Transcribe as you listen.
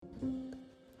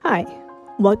Hi,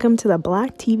 welcome to the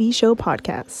Black TV Show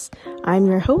podcast. I'm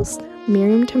your host,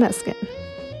 Miriam Temeskin.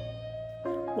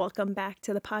 Welcome back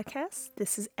to the podcast.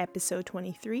 This is episode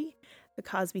 23, The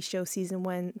Cosby Show Season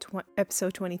 1,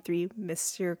 episode 23,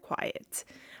 Mr. Quiet.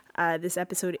 This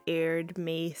episode aired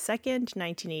May 2nd,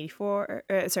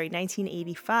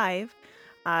 1985.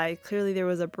 Clearly there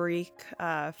was a break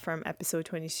from episode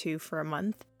 22 for a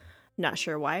month. Not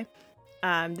sure why.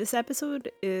 This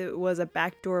episode was a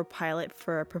backdoor pilot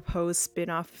for a proposed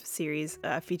spin-off series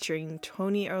featuring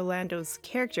Tony Orlando's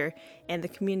character and the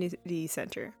community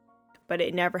center. But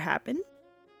it never happened.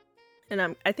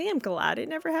 And I think I'm glad it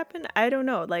never happened. I don't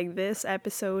know. Like, this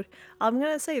episode, I'm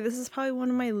going to say this is probably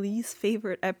one of my least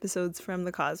favorite episodes from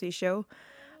The Cosby Show.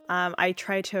 I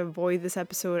try to avoid this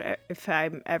episode if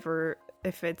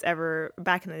it's ever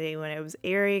back in the day when it was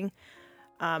airing.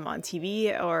 On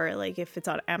TV, or like if it's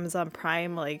on Amazon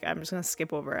Prime, like I'm just gonna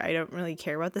skip over it. I don't really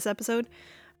care about this episode.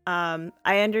 I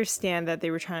understand that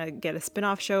they were trying to get a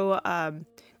spin-off show.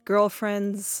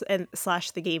 Girlfriends and /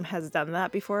 The Game has done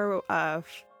that before.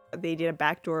 They did a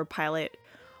backdoor pilot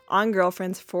on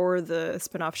Girlfriends for the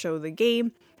spin-off show The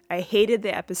Game. I hated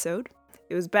the episode.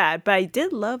 It was bad, but I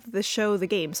did love the show The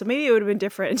Game. So maybe it would have been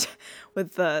different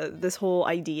with this whole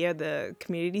idea, the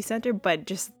community center, but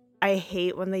just I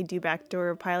hate when they do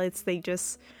backdoor pilots.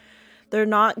 They're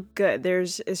not good.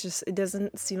 It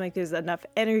doesn't seem like there's enough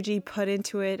energy put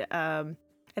into it. I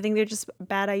think they're just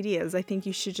bad ideas. I think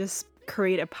you should just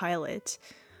create a pilot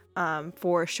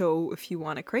for a show if you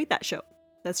want to create that show.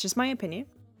 That's just my opinion.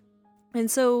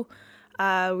 And so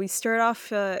we start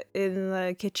off in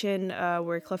the kitchen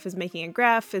where Cliff is making a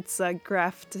graph. It's a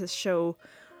graph to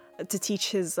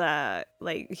teach his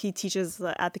he teaches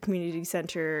at the community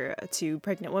center to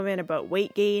pregnant women about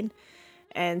weight gain,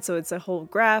 and so it's a whole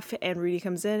graph. And Rudy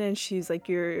comes in and she's like,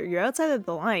 you're outside of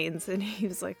the lines, and he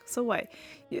was like, so what,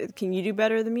 can you do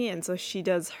better than me? And so she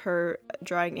does her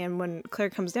drawing, and when Claire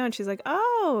comes down, she's like,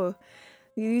 oh,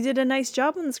 you did a nice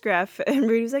job on this graph. And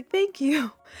Rudy's like, thank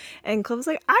you. And Cliff was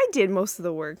like, I did most of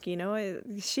the work,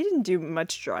 she didn't do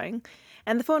much drawing.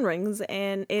 And the phone rings,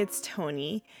 and it's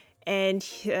Tony. And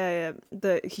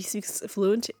he speaks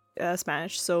fluent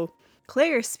Spanish, so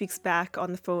Claire speaks back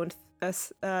on the phone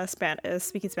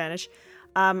speaking Spanish.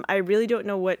 I really don't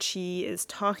know what she is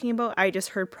talking about. I just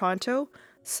heard pronto,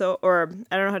 or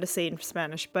I don't know how to say it in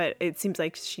Spanish, but it seems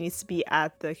like she needs to be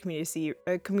at the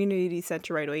community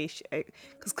center right away,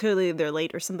 because clearly they're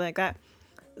late or something like that.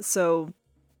 So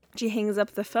she hangs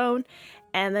up the phone,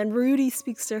 and then Rudy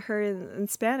speaks to her in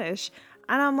Spanish.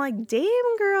 And I'm like,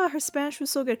 damn, girl, her Spanish was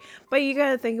so good. But you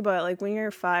gotta think about it, like, when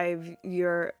you're 5,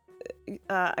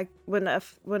 when a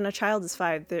child is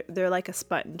 5, they're like a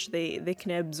sponge. They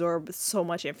can absorb so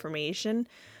much information.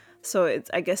 So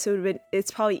I guess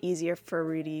it's probably easier for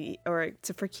Rudy for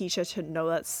Keisha to know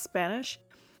that Spanish.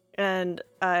 And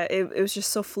it was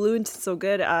just so fluent and so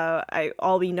good.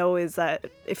 All we know is that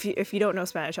if you don't know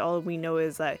Spanish, all we know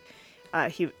is that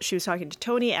she was talking to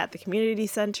Tony at the community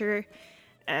center.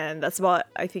 And that's about,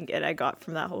 I think, it I got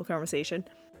from that whole conversation.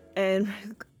 And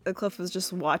Cliff was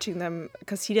just watching them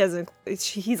because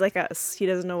he's like us. He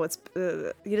doesn't know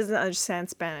he doesn't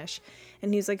understand Spanish.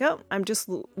 And he's like, oh, I'm just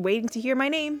waiting to hear my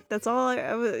name. That's all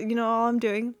all I'm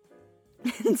doing.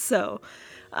 And so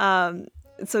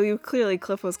clearly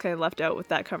Cliff was kind of left out with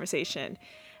that conversation.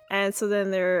 And so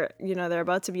then they're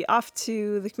about to be off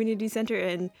to the community center.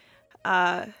 And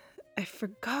I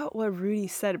forgot what Rudy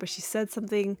said, but she said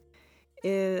something.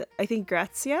 I think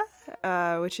grazia,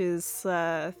 which is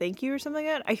thank you or something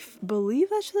like that. I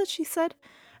believe that's what she said.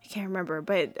 I can't remember,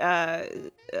 but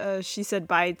she said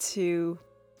bye to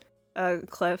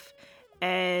Cliff,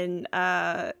 and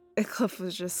Cliff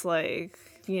was just like,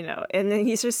 and then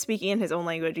he starts speaking in his own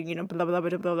language, blah blah blah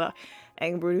blah blah,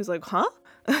 and Rudy was like, huh?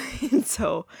 And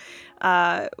so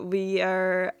we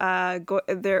are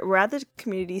we're at the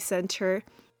community center,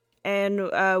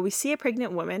 and we see a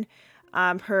pregnant woman.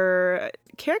 Her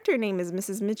character name is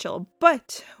Mrs. Mitchell,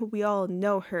 but we all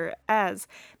know her as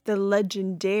the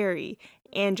legendary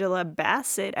Angela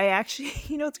Bassett. I actually,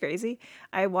 it's crazy.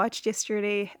 I watched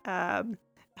yesterday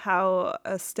how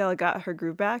Stella got her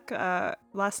groove back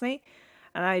last night,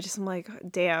 and I'm like,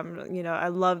 damn, I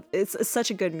love it's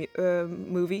such a good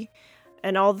movie,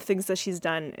 and all the things that she's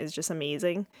done is just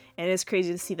amazing, and it's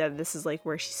crazy to see that this is like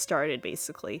where she started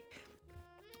basically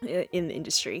in the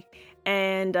industry.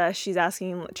 And she's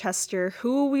asking Chester,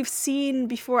 who we've seen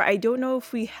before. I don't know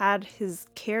if we had his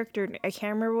character. I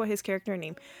can't remember what his character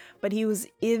name, but he was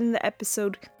in the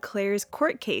episode Claire's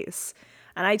Court Case.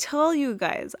 And I tell you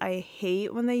guys, I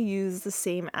hate when they use the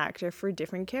same actor for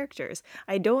different characters.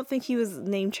 I don't think he was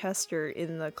named Chester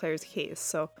in the Claire's case.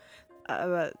 So,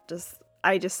 we're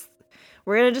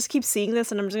gonna just keep seeing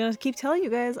this, and I'm just gonna keep telling you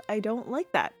guys I don't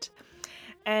like that.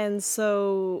 And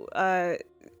so,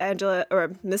 Angela or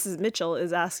Mrs. Mitchell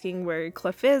is asking where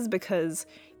Cliff is because,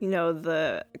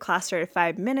 the class started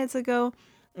 5 minutes ago.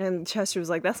 And Chester was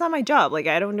like, that's not my job. Like,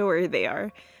 I don't know where they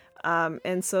are.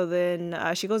 And so then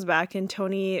she goes back, and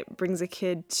Tony brings a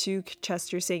kid to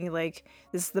Chester saying, like,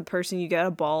 this is the person, you get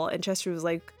a ball. And Chester was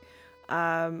like,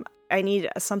 I need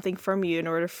something from you in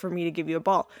order for me to give you a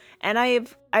ball. And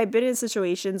I've been in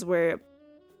situations where,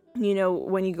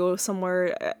 when you go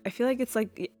somewhere, I feel like it's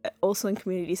like also in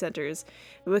community centers,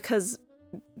 because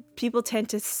people tend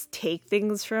to take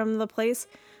things from the place.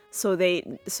 So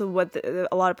what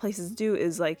a lot of places do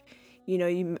is, like,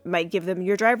 you might give them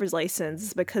your driver's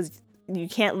license because you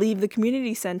can't leave the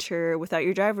community center without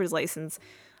your driver's license.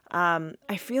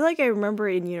 I feel like I remember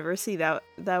in university that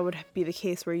would be the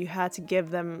case where you had to give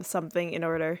them something in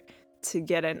order to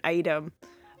get an item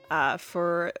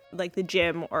for like the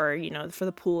gym or, for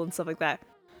the pool and stuff like that.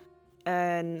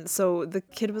 And so the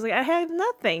kid was like, I have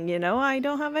nothing, I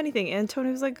don't have anything. And Tony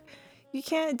was like, you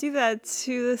can't do that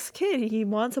to this kid. He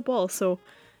wants a ball. So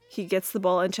he gets the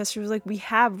ball, and Chester was like, we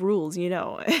have rules,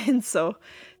 And so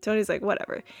Tony's like,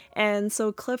 whatever. And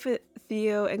so Cliff,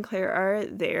 Theo, and Claire are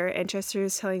there, and Chester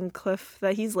is telling Cliff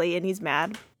that he's late and he's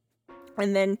mad.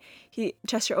 And then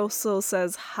Chester also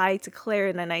says hi to Claire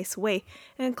in a nice way.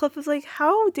 And Cliff is like,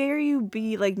 how dare you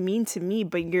be like mean to me,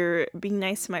 but you're being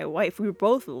nice to my wife? We were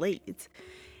both late.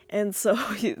 And so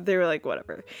they were like,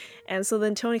 whatever. And so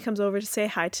then Tony comes over to say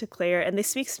hi to Claire, and they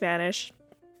speak Spanish.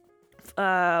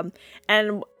 And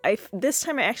this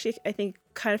time I think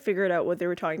kind of figured out what they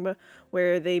were talking about,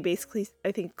 where they basically,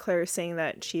 I think Claire is saying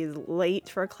that she's late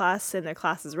for a class and their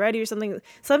class is ready or something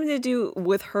to do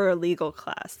with her legal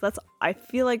class. That's, I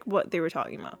feel like, what they were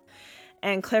talking about.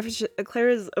 And Claire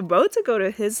is about to go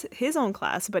to his own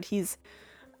class, but he's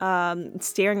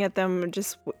staring at them,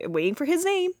 just waiting for his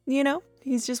name,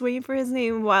 He's just waiting for his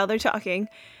name while they're talking.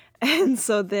 And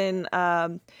so then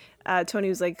Tony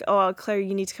was like, oh, Claire,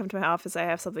 you need to come to my office. I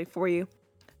have something for you.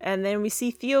 And then we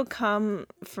see Theo come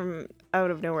from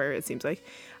out of nowhere, it seems like.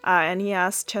 And he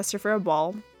asks Chester for a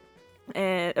ball,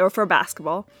 or for a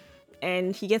basketball.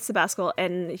 And he gets the basketball,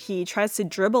 and he tries to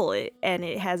dribble it, and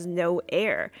it has no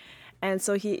air. And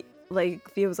so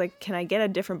Theo was like, can I get a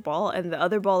different ball? And the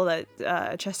other ball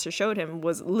that Chester showed him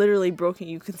was literally broken.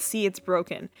 You can see it's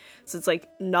broken. So it's like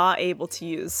not able to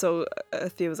use. So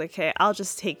Theo was like, okay, I'll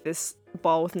just take this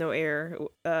ball with no air.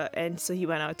 And so he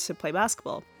went out to play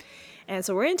basketball. And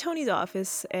so we're in Tony's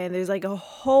office, and there's like a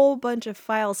whole bunch of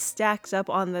files stacked up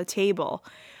on the table.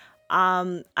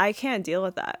 I can't deal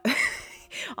with that.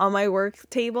 On my work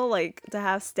table, like, to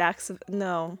have stacks of,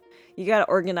 no, you gotta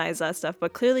organize that stuff.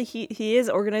 But clearly he is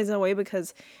organized in a way,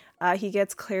 because he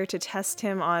gets Claire to test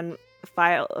him on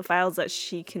files that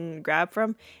she can grab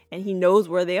from, and he knows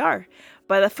where they are.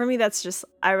 But for me, that's just,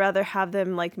 I rather have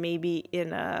them like maybe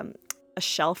in a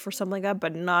shelf or something like that,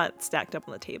 but not stacked up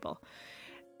on the table.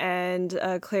 And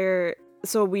Claire,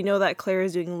 so we know that Claire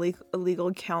is doing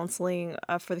legal counseling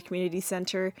for the community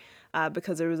center,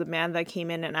 because there was a man that came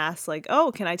in and asked, like,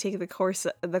 oh, can I take the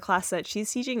class that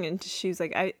she's teaching? And she was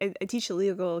like, I teach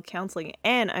legal counseling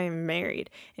and I'm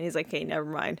married. And he's like, okay, never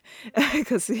mind.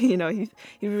 Because, he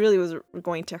really was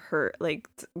going to hurt, like,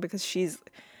 because she's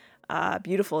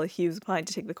beautiful. He was planning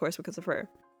to take the course because of her.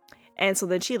 And so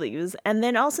then she leaves. And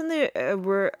then all of a sudden,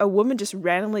 where a woman just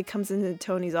randomly comes into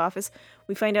Tony's office.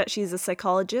 We find out she's a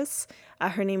psychologist.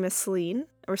 Her name is Selena,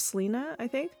 I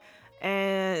think.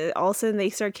 And all of a sudden, they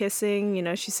start kissing.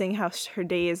 She's saying how her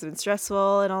day has been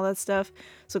stressful and all that stuff.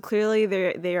 So clearly,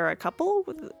 they are a couple.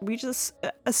 We just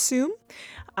assume.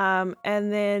 And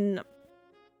then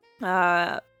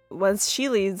once she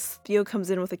leaves, Theo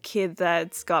comes in with a kid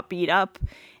that's got beat up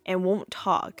and won't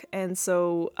talk. And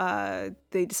so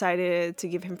they decided to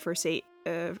give him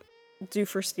do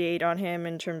first aid on him,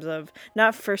 in terms of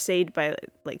not first aid by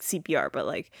like CPR, but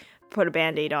like put a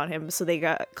band-aid on him. So they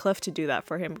got Cliff to do that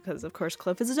for him, because of course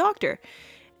Cliff is a doctor.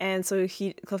 And so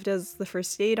Cliff does the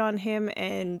first aid on him,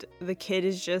 and the kid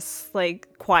is just like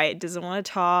quiet, doesn't want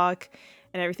to talk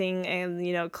and everything.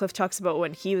 And Cliff talks about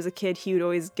when he was a kid, he would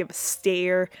always give a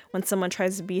stare when someone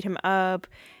tries to beat him up.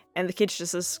 And the kid's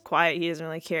just as quiet, he doesn't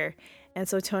really care. And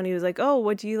so Tony was like, oh,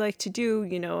 what do you like to do?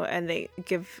 And they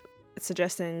give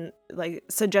suggestions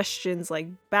like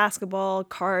basketball,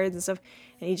 cards and stuff.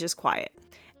 And he's just quiet.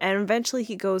 And eventually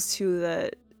he goes to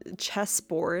the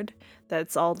chessboard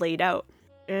that's all laid out.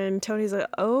 And Tony's like,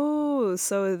 oh,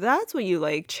 so that's what you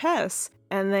like, chess.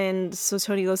 And then, so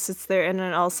Tony goes, sits there, and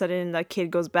then all of a sudden, that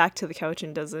kid goes back to the couch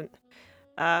and doesn't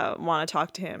want to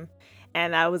talk to him.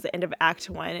 And that was the end of Act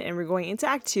 1, and we're going into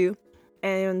Act 2.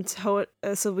 And so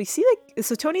we see, like,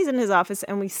 so Tony's in his office,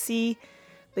 and we see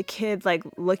the kid, like,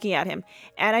 looking at him.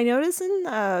 And I noticed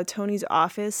in Tony's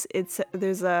office,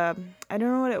 there's a, I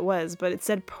don't know what it was, but it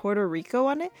said Puerto Rico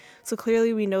on it. So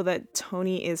clearly we know that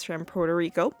Tony is from Puerto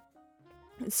Rico.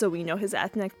 So we know his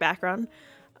ethnic background.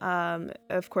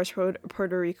 Of course,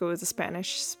 Puerto Rico is a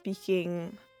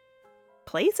Spanish-speaking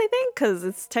place, I think, because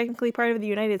it's technically part of the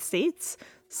United States.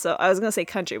 So I was going to say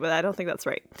country, but I don't think that's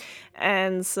right.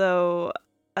 And so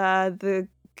the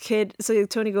kid, so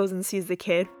Tony goes and sees the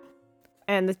kid,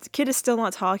 and the kid is still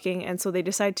not talking, and so they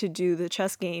decide to do the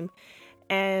chess game.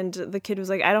 And the kid was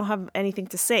like, I don't have anything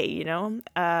to say, you know?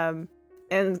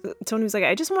 And Tony was like,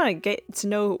 I just want to get to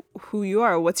know who you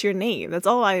are. What's your name? That's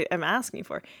all I am asking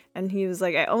for. And he was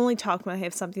like, I only talk when I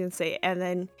have something to say. And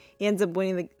then he ends up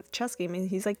winning the chess game, and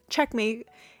he's like, checkmate.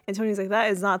 And Tony's like,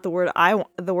 that is not the words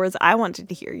I wanted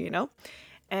to hear, you know?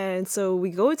 And so we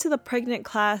go to the pregnant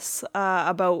class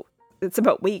about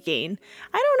weight gain.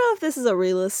 I don't know if this is a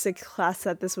realistic class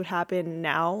that this would happen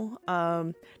now.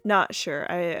 Not sure.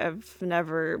 I've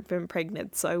never been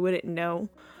pregnant, so I wouldn't know.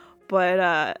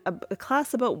 But a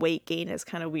class about weight gain is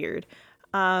kind of weird.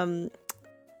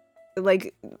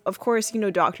 Like, of course, you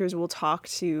know, doctors will talk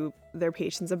to their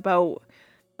patients about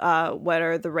what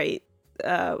are the right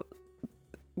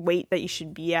weight that you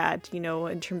should be at, you know,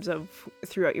 in terms of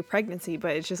throughout your pregnancy.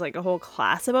 But it's just like a whole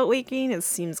class about weight gain. It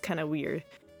seems kind of weird.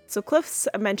 So Cliff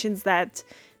mentions that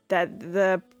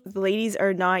the ladies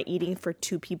are not eating for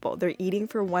two people. They're eating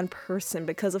for one person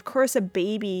because, of course, a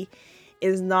baby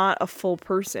is not a full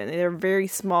person. They're very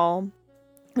small.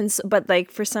 And so, but like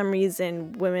for some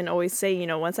reason, women always say, you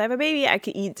know, once I have a baby, I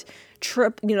could eat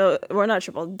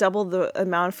double the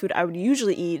amount of food I would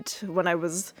usually eat when I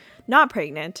was not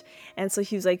pregnant. And so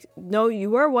he was like, no,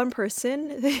 you are one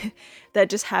person that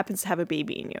just happens to have a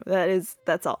baby in you.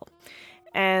 That's all.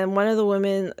 And one of the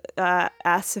women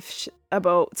asked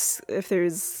if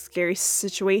there's scary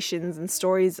situations and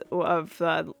stories of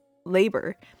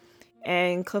labor.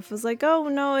 And Cliff was like, oh,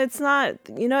 no, it's not.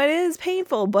 You know, it is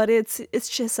painful, but it's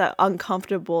just an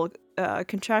uncomfortable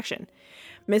contraction.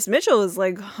 Miss Mitchell was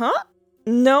like, huh?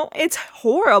 No, it's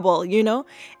horrible, you know?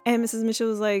 And Mrs. Mitchell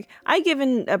was like, I've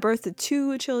given a birth to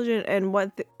 2 children, and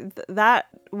what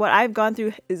I've gone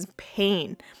through is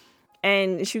pain.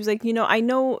 And she was like, you know, I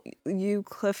know you,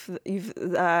 Cliff,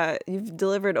 you've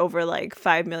delivered over like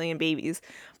 5 million babies,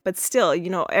 but still, you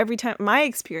know, every time my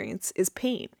experience is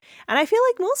pain. And I feel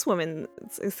like most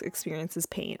women's experience is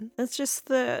pain. That's just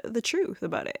the truth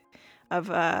about it, of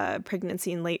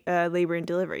pregnancy and labor and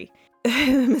delivery.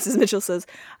 Mrs. Mitchell says,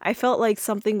 I felt like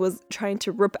something was trying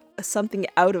to rip something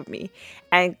out of me.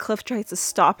 And Cliff tries to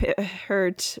stop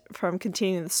her from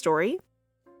continuing the story.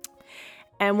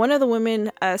 And one of the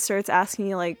women starts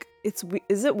asking, like,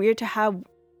 is it weird to have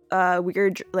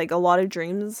weird, like, a lot of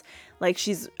dreams? Like,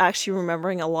 she's actually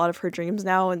remembering a lot of her dreams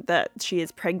now, and that she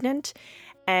is pregnant.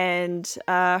 And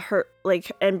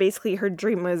basically her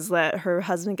dream was that her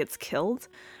husband gets killed.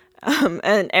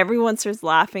 And everyone starts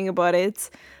laughing about it.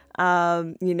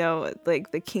 You know,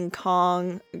 like the King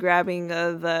Kong grabbing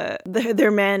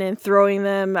their men and throwing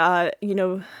them, a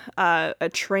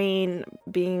train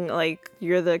being like,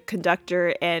 you're the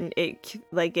conductor, and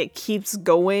it keeps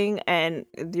going, and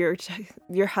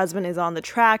your husband is on the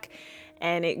track,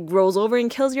 and it rolls over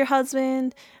and kills your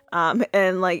husband.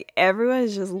 And like everyone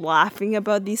is just laughing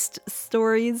about these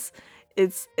stories.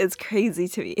 It's crazy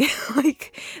to me.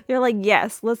 Like, they're like,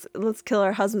 yes, let's kill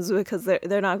our husbands because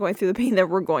they're not going through the pain that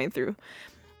we're going through.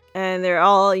 And they're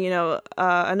all, you know,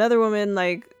 another woman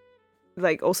like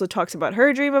also talks about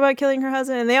her dream about killing her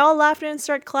husband, and they all laughed and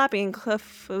start clapping. And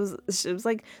Cliff was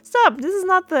like, stop, this is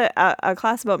not a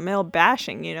class about male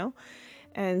bashing, you know.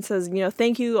 And says, you know,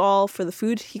 thank you all for the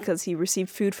food, because he received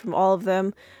food from all of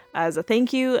them as a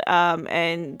thank you,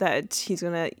 and that he's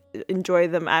gonna enjoy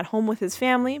them at home with his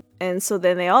family. And so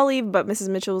then they all leave, but Mrs.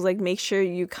 Mitchell was like, make sure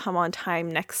you come on time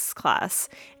next class.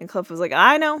 And Cliff was like,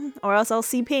 I know, or else I'll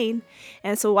see pain.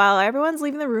 And so while everyone's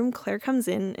leaving the room, Claire comes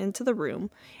into the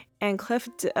room, and Cliff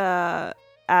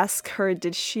asked her,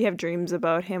 did she have dreams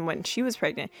about him when she was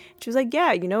pregnant? She was like,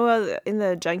 yeah, you know, in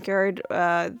the junkyard,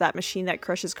 that machine that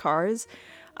crushes cars.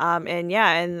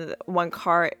 And one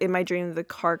car, in my dream, the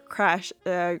car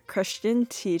crashed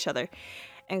into each other.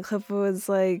 And Cliff was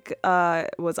like,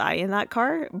 was I in that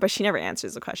car? But she never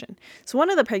answers the question. So one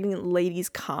of the pregnant ladies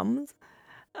comes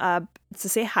to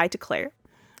say hi to Claire.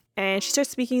 And she starts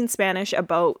speaking in Spanish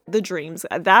about the dreams.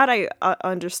 That I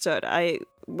understood.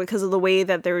 Because of the way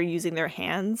that they were using their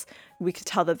hands, we could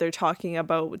tell that they're talking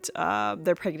about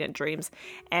their pregnant dreams.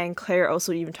 And Claire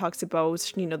also even talks about,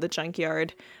 the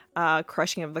junkyard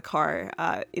crushing of the car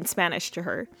in Spanish to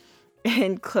her.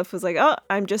 And Cliff was like, "Oh,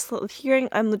 I'm just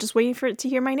waiting for it to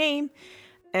hear my name."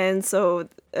 And so,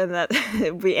 and that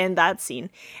we end that scene,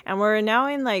 and we're now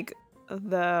in like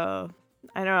the,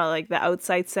 I don't know, like the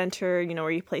outside center,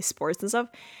 where you play sports and stuff.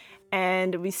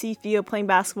 And we see Theo playing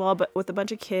basketball, but with a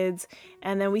bunch of kids.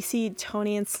 And then we see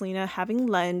Tony and Selena having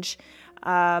lunch.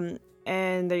 And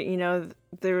they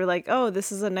were like, "Oh,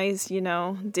 this is a nice,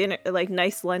 dinner, like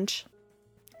nice lunch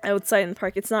outside in the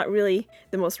park." It's not really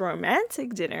the most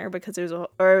romantic dinner because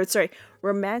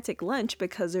romantic lunch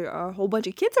because there are a whole bunch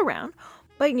of kids around.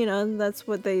 But, that's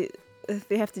what they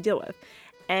have to deal with.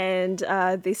 And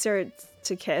they start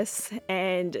to kiss,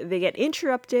 and they get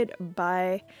interrupted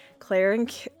by Claire and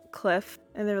Cliff,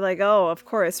 and they're like, "Oh, of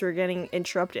course, we're getting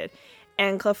interrupted."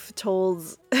 And Cliff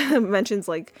mentions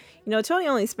like, Tony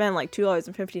only spent like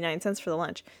 $2.59 for the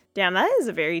lunch. Damn, that is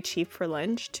very cheap for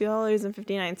lunch.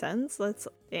 $2.59. That's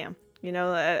damn.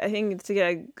 I think to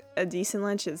get a decent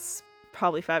lunch is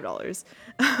probably $5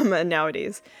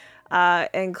 nowadays.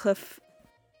 And Cliff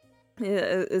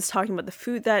is talking about the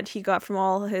food that he got from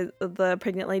all the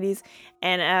pregnant ladies,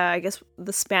 and I guess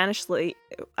the Spanish lady,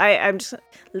 I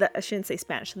shouldn't say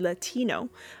Spanish, Latino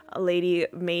lady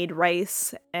made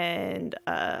rice, and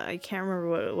I can't remember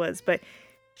what it was, but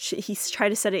he tried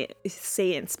to say it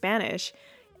in Spanish,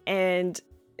 and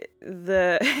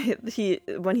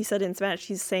when he said it in Spanish,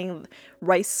 he's saying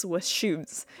rice with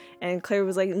shoes, and Claire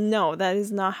was like, "No, that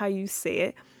is not how you say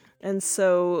it." And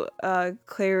so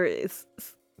Claire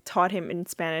taught him in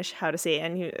Spanish how to say it,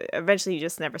 and eventually he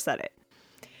just never said it.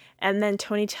 And then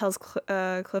Tony tells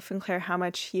Cliff and Claire how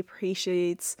much he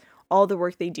appreciates all the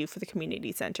work they do for the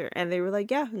community center, and they were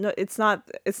like, "Yeah, no, it's not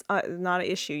an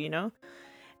issue,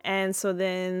 And so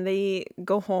then they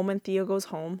go home, and Theo goes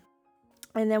home,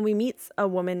 and then we meet a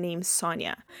woman named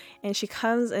Sonia, and she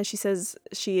comes and she says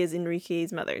she is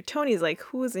Enrique's mother. Tony's like,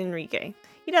 "Who is Enrique?"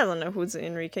 He doesn't know who's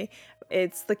Enrique.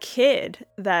 It's the kid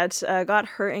that got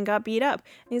hurt and got beat up.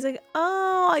 And he's like,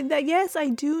 "Oh, yes, I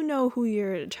do know who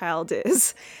your child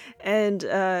is." And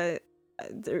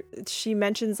she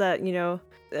mentions that,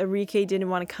 Enrique didn't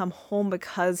want to come home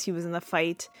because he was in the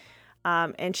fight.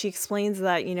 And she explains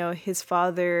that, his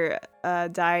father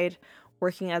died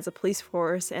working as a police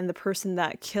force, and the person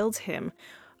that killed him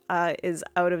is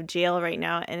out of jail right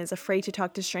now and is afraid to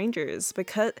talk to strangers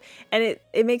and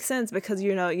it makes sense because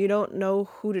you don't know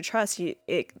who to trust.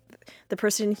 The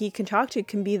person he can talk to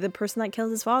can be the person that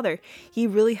killed his father. He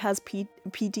really has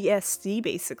PTSD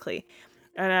basically,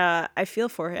 and I feel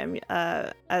for him.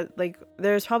 Like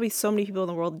there's probably so many people in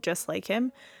the world just like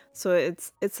him, so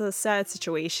it's a sad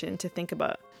situation to think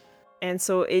about, and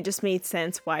so it just made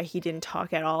sense why he didn't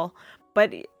talk at all.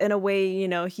 But in a way,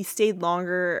 he stayed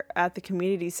longer at the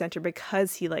community center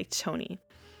because he liked Tony.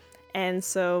 And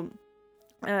so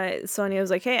Sonia was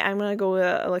like, "Hey, I'm going to go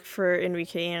look for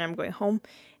Enrique, and I'm going home."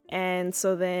 And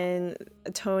so then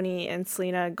Tony and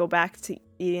Selena go back to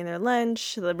eating their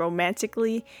lunch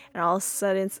romantically. And all of a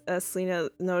sudden, Selena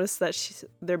noticed that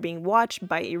they're being watched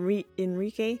by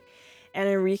Enrique. And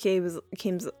Enrique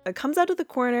comes out of the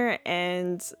corner,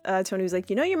 and Tony was like,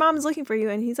 "Your mom is looking for you."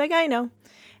 And he's like, "I know."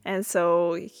 And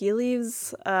so he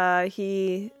leaves.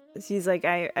 He's like,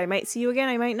 I might see you again.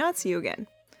 I might not see you again.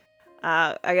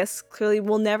 I guess clearly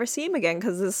we'll never see him again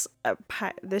because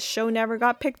this show never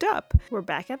got picked up. We're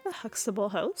back at the Huxtable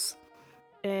house,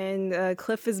 and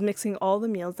Cliff is mixing all the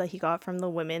meals that he got from the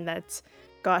women that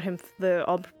got him,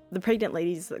 all the pregnant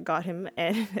ladies that got him.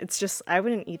 And it's just, I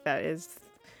wouldn't eat that. Is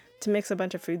to mix a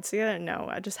bunch of foods together. No,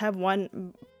 I just have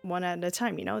one at a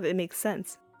time. It makes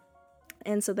sense.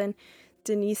 And so then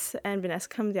Denise and Vanessa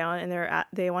come down, and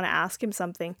they want to ask him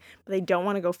something, but they don't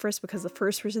want to go first because the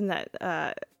first person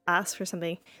that asks for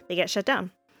something, they get shut down.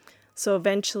 So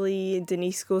eventually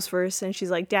Denise goes first, and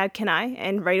she's like, "Dad, can I?"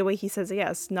 And right away he says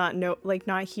yes, not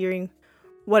hearing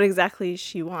what exactly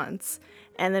she wants.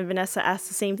 And then Vanessa asks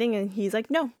the same thing, and he's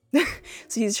like, "No."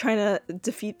 So he's trying to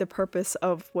defeat the purpose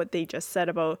of what they just said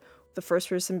about the first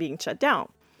person being shut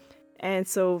down. And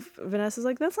so Vanessa's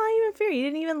like, "That's not even fair. You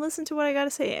didn't even listen to what I got to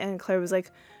say." And Claire was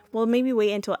like, "Well, maybe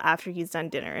wait until after he's done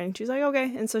dinner." And she's like,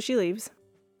 "Okay." And so she leaves.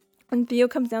 And Theo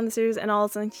comes down the stairs, and all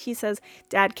of a sudden he says,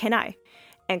 "Dad, can I?"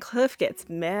 And Cliff gets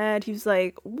mad. He's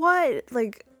like, "What?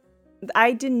 Like,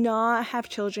 I did not have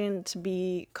children to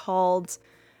be called,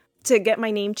 to get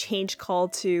my name changed,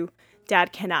 called to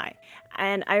Dad, can I?"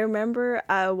 And I remember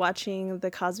watching the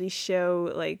Cosby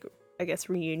show, like, I guess,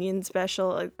 reunion special.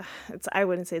 Like, I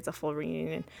wouldn't say it's a full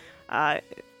reunion.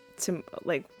 To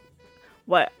like,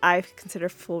 what I consider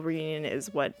full reunion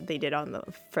is what they did on the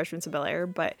Fresh Prince of Bel-Air.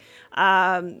 But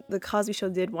the Cosby Show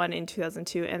did one in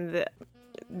 2002, and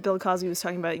Bill Cosby was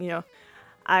talking about,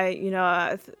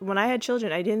 when I had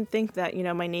children, I didn't think that,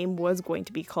 my name was going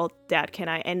to be called Dad Can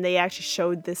I? And they actually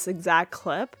showed this exact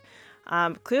clip.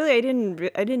 Clearly, I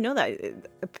didn't know that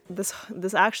this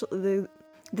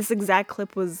exact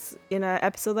clip was in an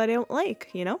episode that I don't like,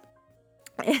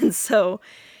 And so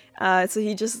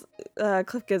he just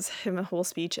Cliff gives him a whole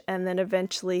speech, and then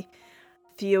eventually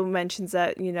Theo mentions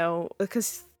that,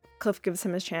 because Cliff gives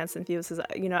him a chance, and Theo says,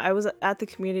 I was at the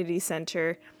community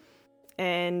center,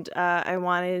 and I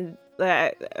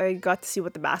got to see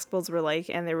what the basketballs were like,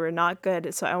 and they were not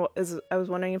good. So I was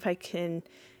wondering if I can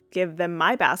give them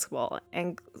my basketball.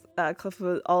 And Cliff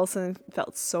all of a sudden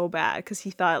felt so bad because he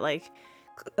thought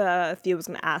Theo was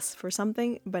going to ask for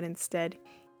something, but instead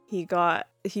he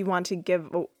wanted to give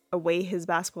away his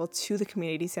basketball to the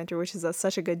community center, which is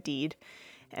such a good deed.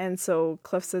 And so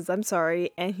Cliff says, "I'm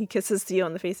sorry," and he kisses Theo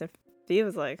on the face, and Theo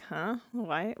was like, "Huh?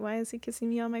 Why is he kissing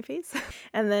me on my face?"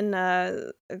 And then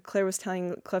Claire was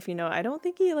telling Cliff, I don't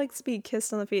think he likes to be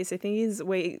kissed on the face. I think he's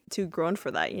way too grown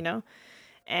for that,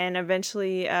 And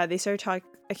eventually they started talking.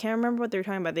 I can't remember what they were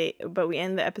talking about. But we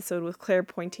end the episode with Claire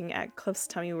pointing at Cliff's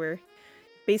tummy. We're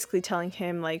basically telling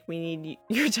him, we need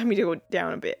your tummy to go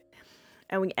down a bit.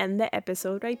 And we end the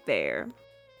episode right there.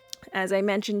 As I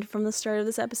mentioned from the start of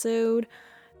this episode,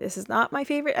 this is not my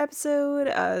favorite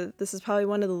episode. This is probably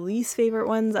one of the least favorite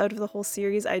ones out of the whole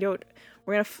series.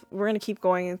 We're gonna keep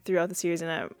going throughout the series,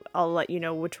 and I'll let you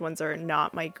know which ones are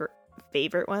not my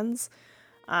favorite ones.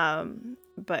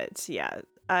 But yeah,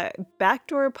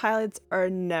 backdoor pilots are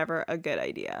never a good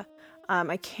idea.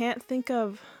 I can't think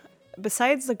of,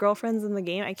 besides the girlfriends in the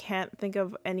game, I can't think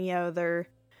of any other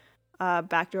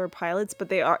backdoor pilots, but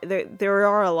there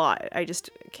are a lot. I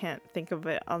just can't think of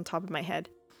it on top of my head.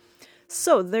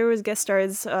 So there was guest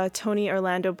stars. Tony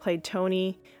Orlando played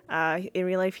Tony. In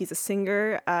real life, he's a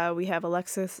singer. We have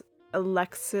Alexis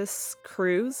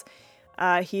Cruz.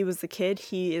 He was the kid.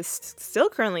 He is still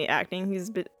currently acting.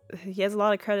 He has a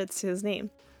lot of credits to his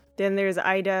name. Then there's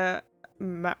Ida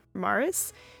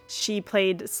Maris. She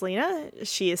played Selena.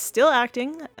 She is still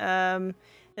acting. And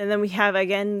then we have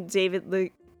again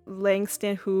David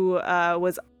Langston, who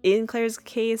was in Claire's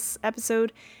Case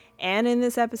episode and in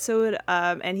this episode,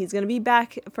 and he's going to be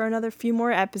back for another few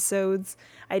more episodes.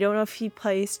 I don't know if he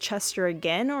plays Chester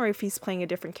again or if he's playing a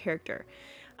different character.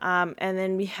 And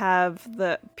then we have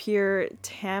the Pierre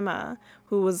Tama,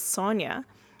 who was Sonia.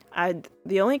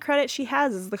 The only credit she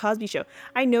has is The Cosby Show.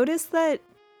 I noticed that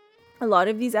a lot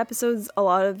of these episodes, a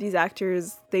lot of these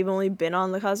actors, they've only been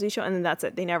on The Cosby Show, and then that's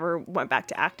it. They never went back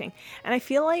to acting. And I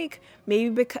feel like maybe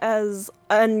because,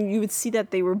 and you would see that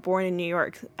they were born in New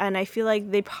York, and I feel like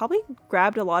they probably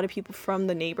grabbed a lot of people from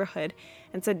the neighborhood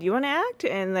and said, "Do you want to act?"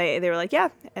 And they were like, "Yeah."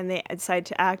 And they decided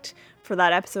to act for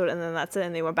that episode, and then that's it,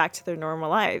 and they went back to their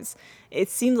normal lives. It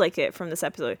seemed like it from this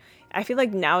episode. I feel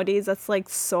like nowadays that's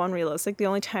so unrealistic. The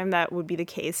only time that would be the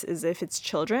case is if it's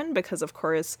children, because of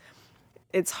course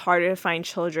it's harder to find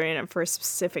children for a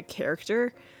specific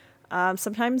character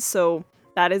sometimes. So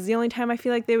that is the only time I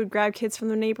feel like they would grab kids from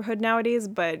the neighborhood nowadays.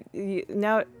 But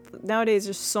nowadays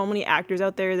there's so many actors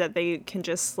out there that they can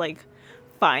just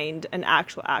find an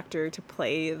actual actor to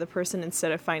play the person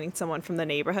instead of finding someone from the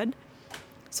neighborhood.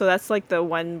 So that's the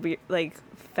one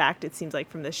fact it seems like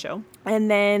from this show.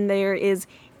 And then there is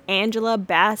Angela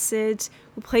Bassett,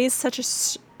 who plays such a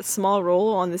small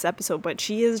role on this episode, but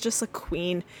she is just a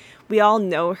queen. We all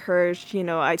know her.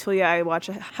 I told you I watched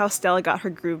How Stella Got Her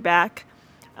Groove Back.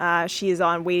 She is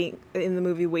in the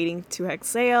movie Waiting to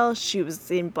Exhale. She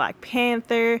was in Black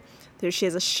Panther. She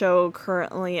has a show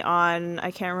currently on,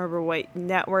 I can't remember what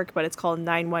network, but it's called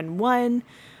 911.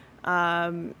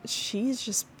 She's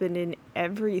just been in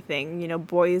everything.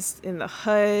 Boys in the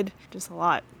Hood, just a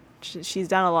lot. She's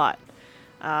done a lot.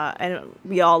 And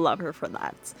we all love her for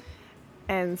that.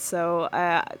 And so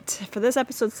for this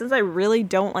episode, since I really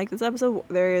don't like this episode,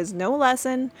 there is no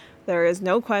lesson, there is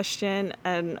no question,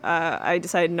 and I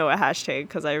decided no a hashtag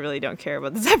because I really don't care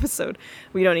about this episode.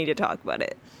 We don't need to talk about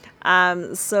it.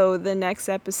 So the next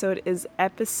episode is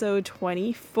episode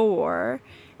 24,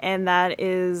 and that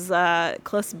is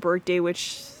Cliff's birthday,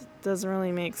 which doesn't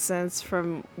really make sense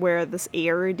from where this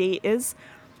air date is,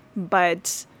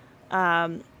 but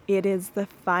it is the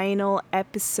final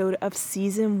episode of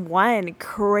season 1.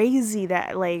 Crazy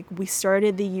that we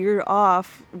started the year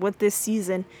off with this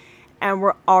season and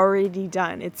we're already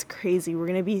done. It's crazy. We're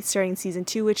going to be starting season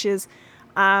 2, which is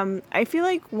I feel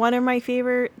like one of my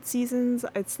favorite seasons.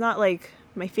 It's not like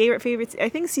my favorite. I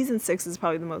think season 6 is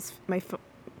probably the most my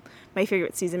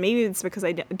favorite season. Maybe it's because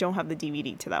I don't have the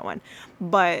DVD to that one,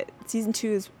 but season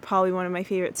 2 is probably one of my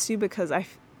favorites too because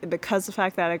the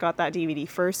fact that I got that DVD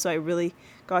first, so I really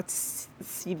got to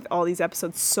see all these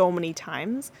episodes so many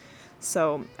times.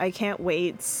 So I can't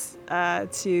wait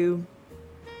to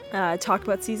talk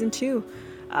about season 2.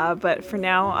 But for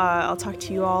now, I'll talk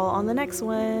to you all on the next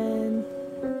one.